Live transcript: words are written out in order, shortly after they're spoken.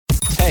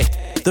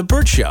Hey, The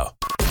Burt Show.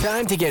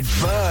 Time to get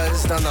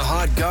buzzed on the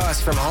hot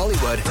goss from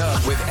Hollywood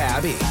with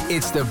Abby.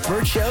 It's The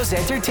Burt Show's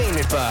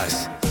entertainment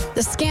buzz.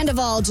 The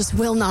scandal just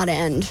will not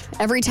end.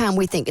 Every time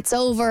we think it's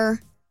over,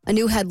 a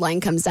new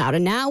headline comes out,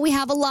 and now we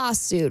have a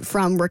lawsuit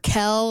from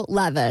Raquel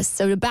Leviss.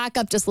 So to back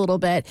up just a little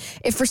bit,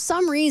 if for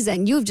some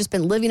reason you've just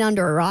been living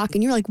under a rock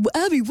and you're like,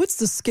 Abby, what's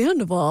the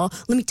scandal?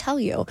 Let me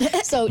tell you.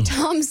 So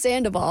Tom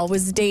Sandoval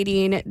was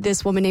dating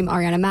this woman named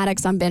Ariana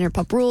Madix on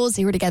Vanderpump Rules.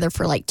 They were together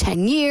for like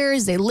 10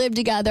 years. They lived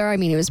together. I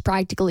mean, it was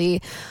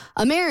practically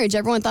a marriage.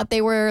 Everyone thought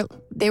they were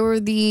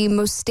the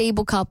most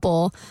stable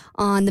couple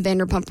on the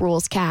Vanderpump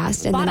Rules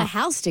cast. And bought a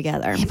house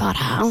together. They bought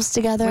a house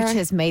together. Which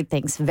has made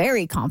things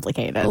very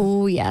complicated.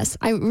 Oh, yes.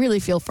 I really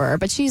feel for her,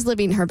 but she's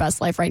living her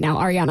best life right now.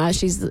 Ariana,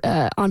 she's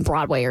on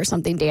Broadway or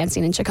something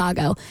dancing in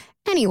Chicago.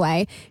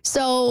 Anyway,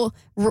 so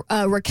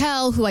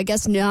Raquel, who I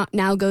guess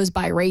now goes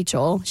by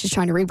Rachel, she's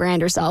trying to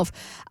rebrand herself,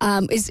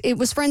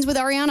 was friends with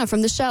Ariana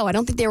from the show. I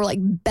don't think they were like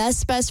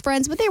best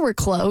friends, but they were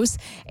close.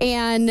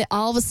 And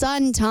all of a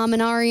sudden, Tom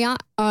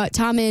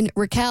and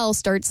Raquel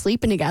start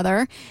sleeping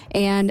together,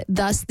 and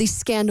thus the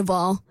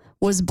scandal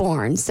was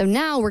born. So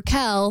now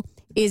Raquel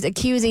is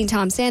accusing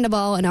Tom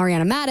Sandoval and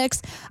Ariana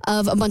Madix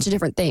of a bunch of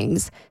different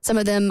things. Some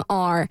of them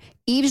are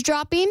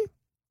eavesdropping,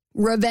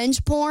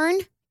 revenge porn,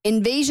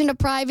 invasion of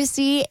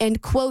privacy,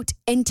 and, quote,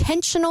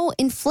 intentional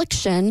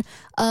infliction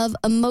of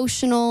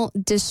emotional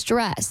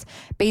distress.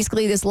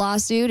 Basically, this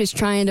lawsuit is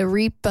trying to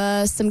reap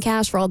some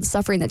cash for all the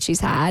suffering that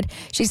she's had.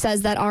 She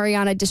says that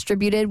Ariana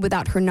distributed,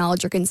 without her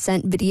knowledge or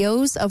consent,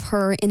 videos of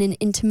her in an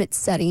intimate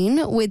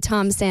setting with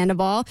Tom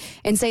Sandoval,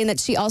 and saying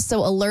that she also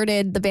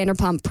alerted the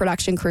Vanderpump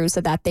production crew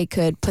so that they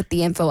could put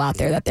the info out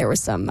there that there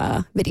was some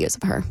videos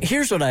of her.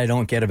 Here's what I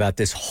don't get about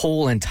this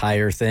whole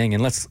entire thing,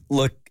 and let's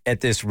look at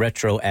this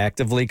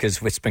retroactively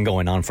because it's been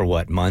going on for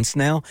months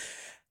now.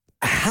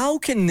 How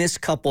can this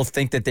couple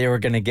think that they were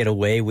going to get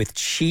away with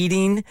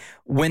cheating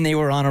when they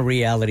were on a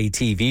reality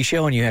TV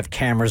show and you have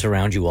cameras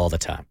around you all the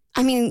time?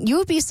 I mean, you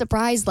would be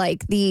surprised,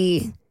 like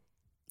the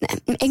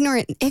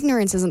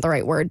ignorance isn't the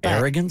right word, but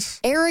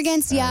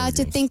Arrogance, yeah,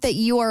 to think that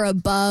you are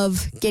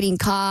above getting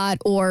caught,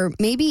 or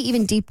maybe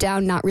even deep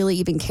down not really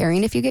even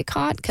caring if you get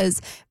caught,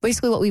 because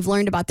basically what we've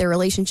learned about their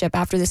relationship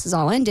after this is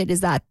all ended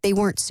is that they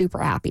weren't super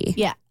happy.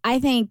 Yeah,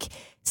 I think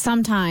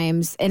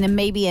sometimes, and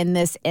maybe in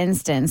this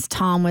instance,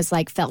 Tom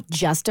felt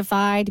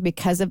justified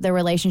because of the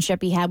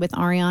relationship he had with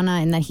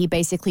Ariana, and that he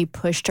basically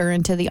pushed her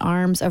into the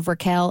arms of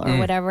Raquel or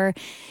whatever,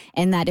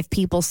 and that if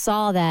people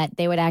saw that,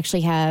 they would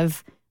actually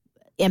have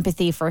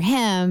empathy for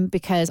him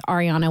because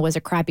Ariana was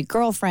a crappy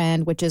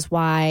girlfriend, which is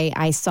why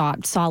I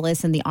sought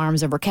solace in the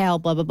arms of Raquel,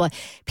 blah, blah, blah.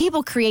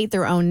 People create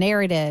their own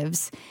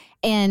narratives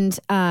and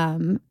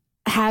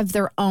have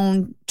their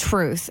own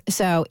truth.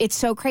 So it's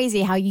so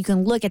crazy how you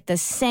can look at the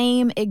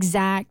same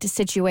exact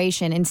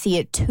situation and see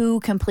it two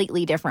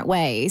completely different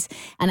ways.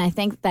 And I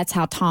think that's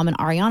how Tom and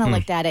Ariana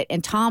looked at it.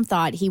 And Tom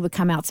thought he would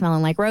come out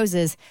smelling like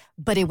roses,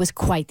 but it was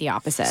quite the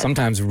opposite.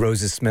 Sometimes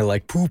roses smell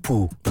like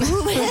poo-poo.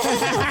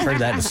 I heard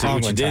that in a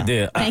song one time.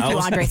 Thank you,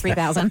 Andre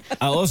 3000.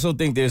 I also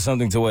think there's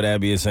something to what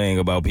Abby is saying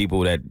about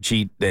people that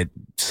cheat, that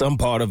some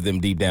part of them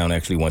deep down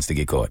actually wants to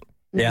get caught.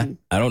 Yeah.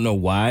 I don't know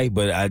why,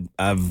 but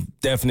I've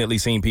definitely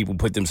seen people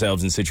put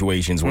themselves in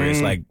situations where it's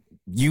like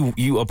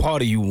a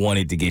part of you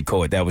wanted to get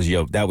caught. That was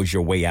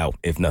your way out,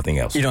 if nothing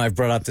else. You know, I've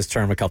brought up this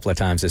term a couple of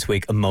times this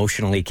week,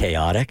 emotionally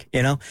chaotic,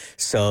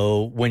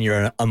 So when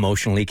you're an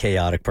emotionally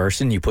chaotic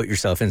person, you put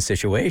yourself in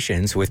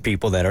situations with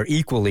people that are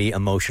equally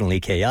emotionally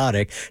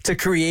chaotic to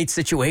create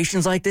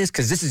situations like this,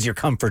 because this is your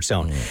comfort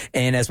zone.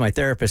 And as my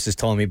therapist has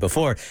told me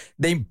before,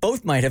 they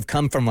both might have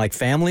come from like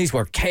families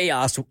where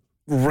chaos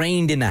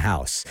reigned in the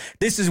house.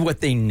 This is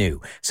what they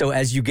knew. So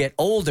as you get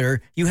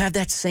older, you have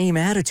that same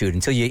attitude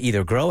until you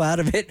either grow out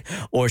of it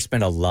or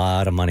spend a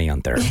lot of money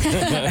on therapy.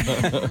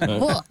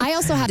 Well, I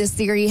also had this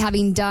theory,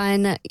 having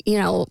done,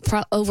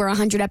 over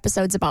 100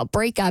 episodes about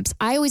breakups.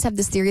 I always have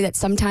this theory that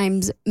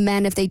sometimes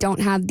men, if they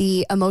don't have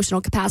the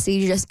emotional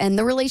capacity to just end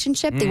the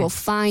relationship, they will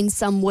find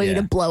some way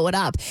to blow it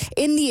up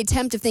in the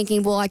attempt of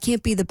thinking, well, I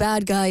can't be the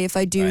bad guy if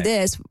I do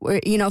this.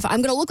 If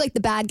I'm going to look like the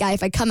bad guy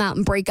if I come out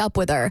and break up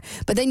with her.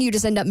 But then you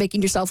just end up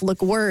making yourself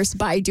look worse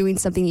by doing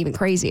something even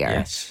crazier.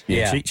 Yes.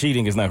 Yeah.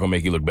 Cheating is not going to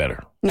make you look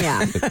better.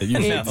 Yeah.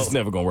 It's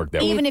never going to work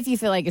that way. Even if you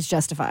feel like it's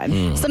justified.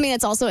 Something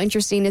that's also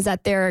interesting is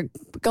that they're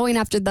going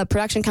after the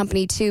production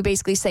company too,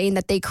 basically saying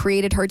that they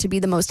created her to be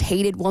the most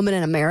hated woman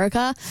in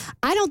America.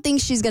 I don't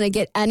think she's going to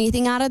get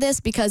anything out of this,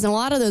 because in a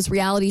lot of those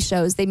reality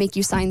shows, they make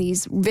you sign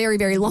these very,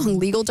 very long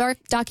legal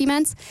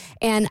documents.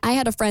 And I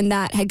had a friend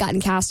that had gotten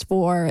cast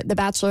for The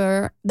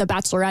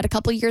Bachelorette a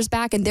couple of years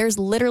back, and there's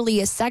literally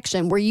a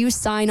section where you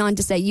sign on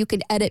to say you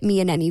can edit me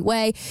in any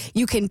way,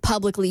 you can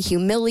publicly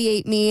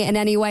humiliate me in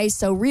any way.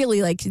 So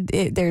really,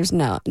 there's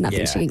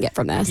nothing she can get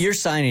from this. You're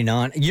signing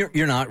on.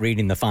 You're not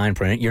reading the fine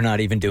print. You're not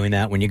even doing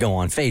that when you go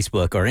on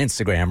Facebook or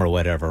Instagram or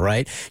whatever,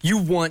 right? You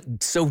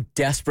want so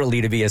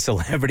desperately to be a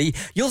celebrity,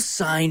 you'll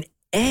sign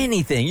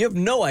anything. You have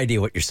no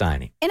idea what you're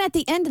signing. And at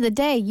the end of the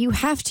day, you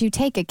have to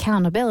take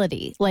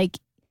accountability.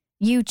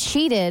 you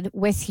cheated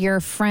with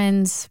your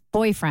friend's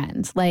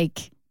boyfriend.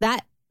 Like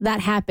that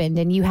happened,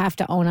 and you have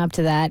to own up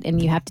to that, and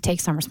you have to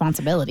take some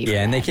responsibility for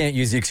and that. they can't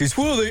use the excuse,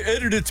 well, they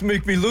edited it to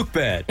make me look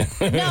bad.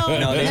 No,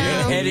 They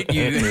didn't edit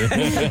you.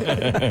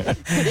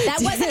 that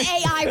wasn't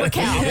AI,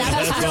 Raquel. That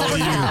was real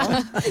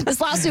Raquel.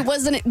 This lawsuit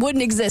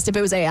wouldn't exist if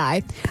it was AI.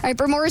 All right,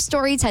 for more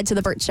stories, head to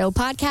the Burt Show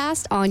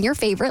podcast on your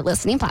favorite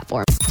listening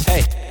platform.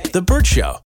 Hey, The Burt Show.